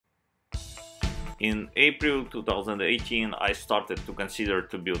In April 2018 I started to consider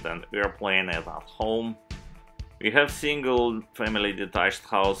to build an airplane at home. We have single family detached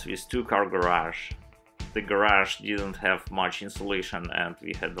house with 2-car garage. The garage didn't have much insulation and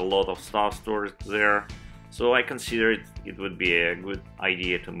we had a lot of stuff stored there, so I considered it would be a good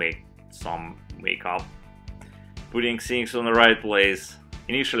idea to make some makeup, putting things on the right place.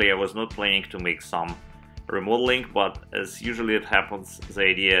 Initially I was not planning to make some remodeling, but as usually it happens, the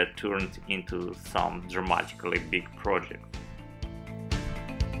idea turned into some dramatically big project.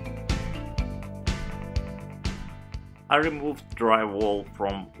 I removed drywall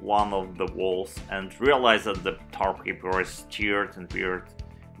from one of the walls and realized that the tarp paper was teared and weird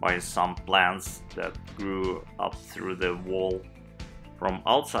by some plants that grew up through the wall from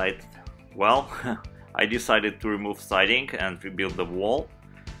outside. Well, I decided to remove siding and rebuild the wall.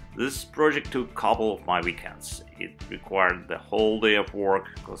 This project took a couple of my weekends. It required the whole day of work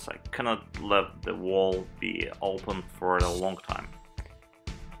because I cannot let the wall be open for a long time.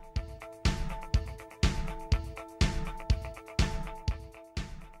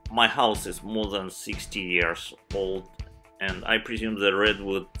 My house is more than 60 years old and I presume the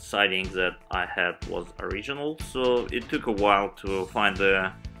redwood siding that I had was original, so it took a while to find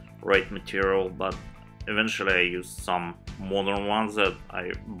the right material, but eventually I used some modern ones that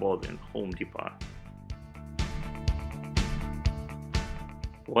I bought in Home Depot.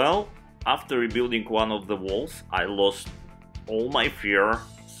 Well, after rebuilding one of the walls, I lost all my fear,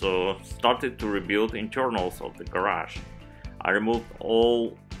 so started to rebuild internals of the garage. I removed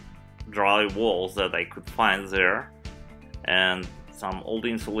all dry walls that I could find there and some old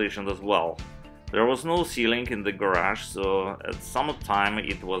insulation as well. There was no ceiling in the garage, so at summertime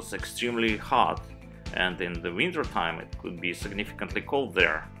it was extremely hot, and in the winter time it could be significantly cold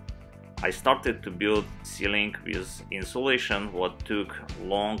there. I started to build ceiling with insulation, what took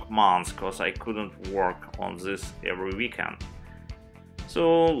long months because I couldn't work on this every weekend.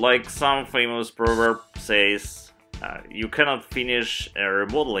 So, like some famous proverb says, you cannot finish a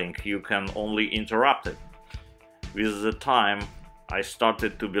remodeling, you can only interrupt it. With the time, I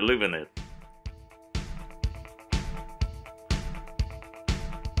started to believe in it.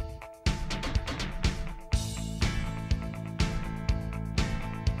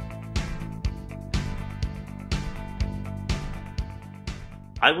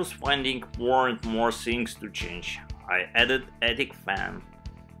 I was finding more and more things to change. I added attic fan,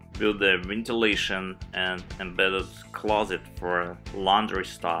 built the ventilation and embedded closet for laundry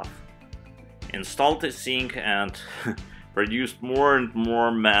stuff, installed a sink and produced more and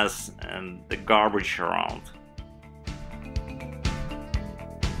more mess and the garbage around.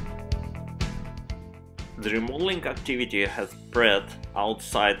 The remodeling activity has spread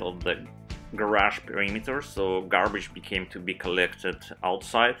outside of the garage perimeter, so garbage became to be collected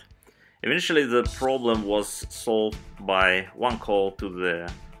outside. Eventually the problem was solved by one call to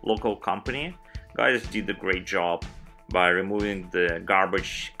the local company. Guys did a great job by removing the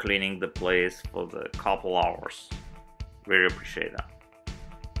garbage, cleaning the place for the couple hours. Very appreciate that.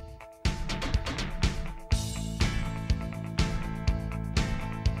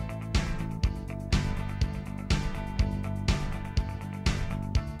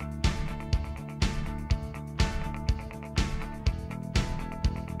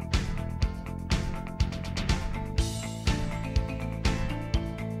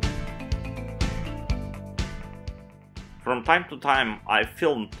 From time to time I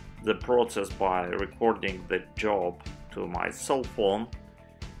filmed the process by recording the job to my cell phone.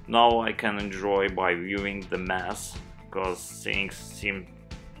 Now I can enjoy by viewing the mess, because things seem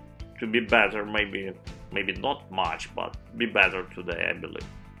to be better, maybe not much, but be better today, I believe.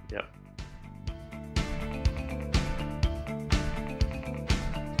 Yep.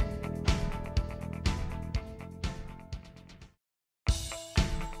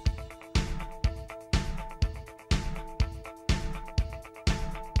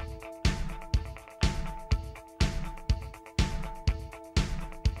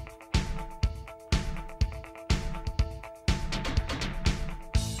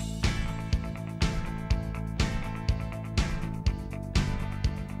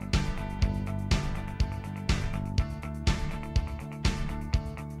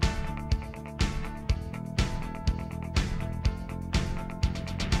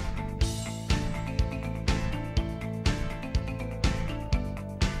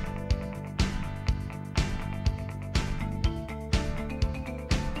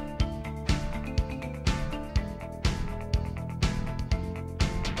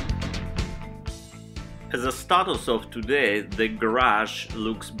 As a status of today, the garage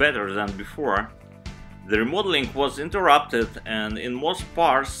looks better than before. The remodeling was interrupted and in most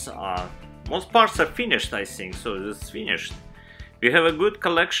parts most parts are finished, I think, so it's finished. We have a good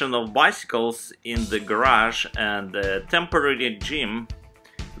collection of bicycles in the garage and a temporary gym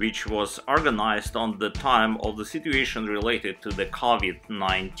which was organized on the time of the situation related to the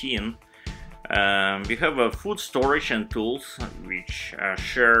COVID-19. We have a food storage and tools which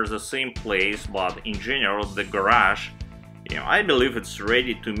share the same place, but in general the garage, I believe it's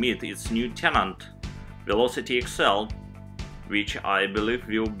ready to meet its new tenant, Velocity XL, which I believe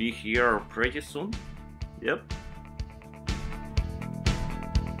will be here pretty soon. Yep.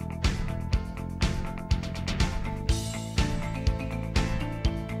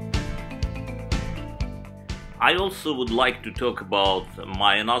 I also would like to talk about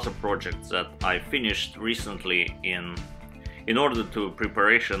my another project that I finished recently in order to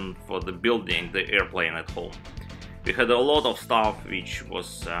preparation for the building the airplane at home. We had a lot of stuff which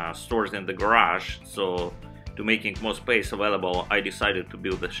was stored in the garage, so to making more space available I decided to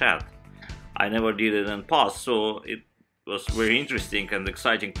build a shed. I never did it in past, so it was very interesting and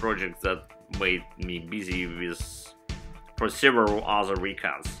exciting project that made me busy for several other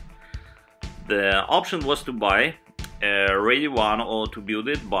weekends. The option was to buy a ready one or to build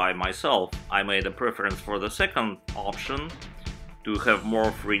it by myself. I made a preference for the second option to have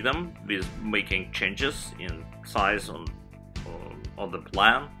more freedom with making changes in size on the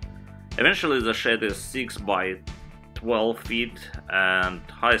plan. Eventually the shed is 6 by 12 feet and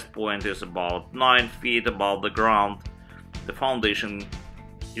highest point is about 9 feet above the ground. The foundation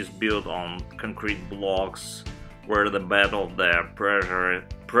is built on concrete blocks where the bed of the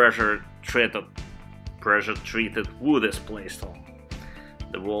pressure treated wood is placed on.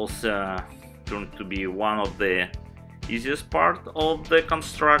 The walls turned to be one of the easiest part of the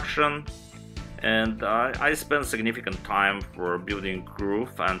construction, and I spent significant time for building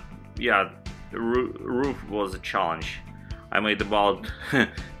roof, and yeah, the roof was a challenge. I made about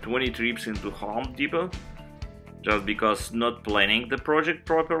 20 trips into Home Depot just because not planning the project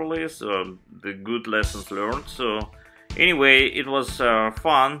properly, so the good lessons learned. So anyway, it was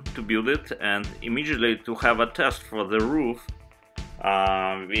fun to build it and immediately to have a test for the roof.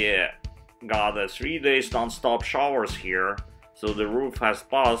 We got a 3 days non-stop showers here, so the roof has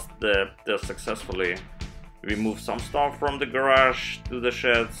passed the test successfully. We moved some stuff from the garage to the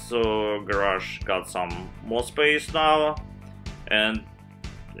shed, so garage got some more space now, and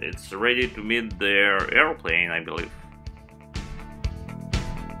it's ready to meet the airplane, I believe.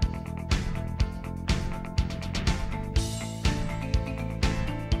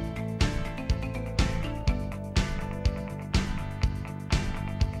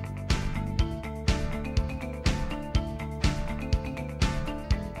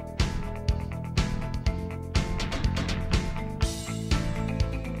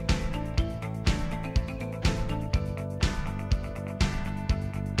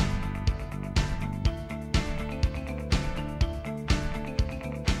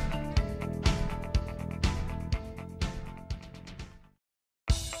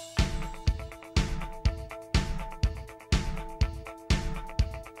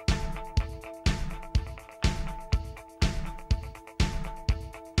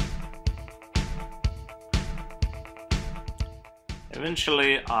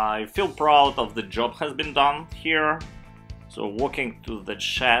 Eventually, I feel proud of the job has been done here. So walking to the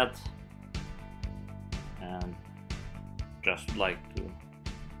shed and just like to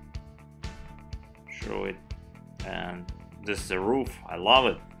show it, and this is the roof. I love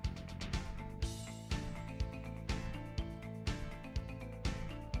it.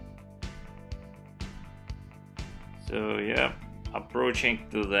 So yeah, approaching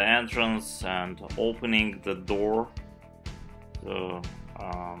to the entrance and opening the door. So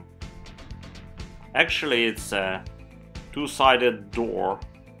actually it's a two-sided door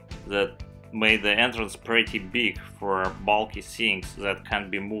that made the entrance pretty big for bulky things that can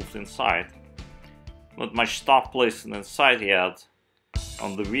be moved inside. Not much stuff placed inside yet.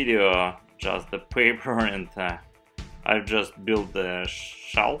 On the video, just the paper, and I've just built the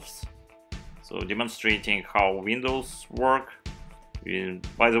shelves. So demonstrating how windows work.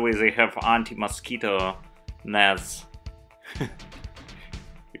 By the way, they have anti-mosquito nets.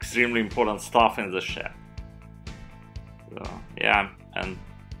 Extremely important stuff in the shed. So, yeah, and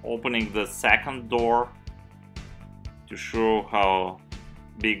opening the second door to show how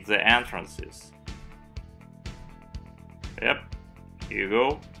big the entrance is. Yep, here you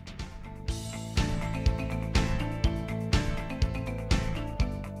go.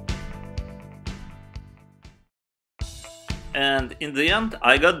 And in the end,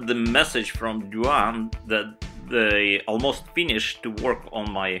 I got the message from Duan that they almost finished to work on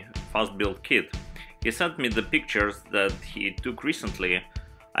my fast build kit. He sent me the pictures that he took recently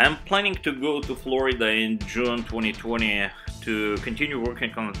I am planning to go to Florida in June 2020 to continue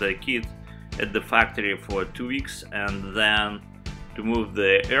working on the kit at the factory for 2 weeks and then to move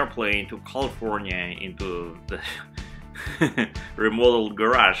the airplane to California into the remodeled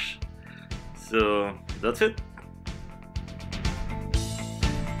garage. So that's it.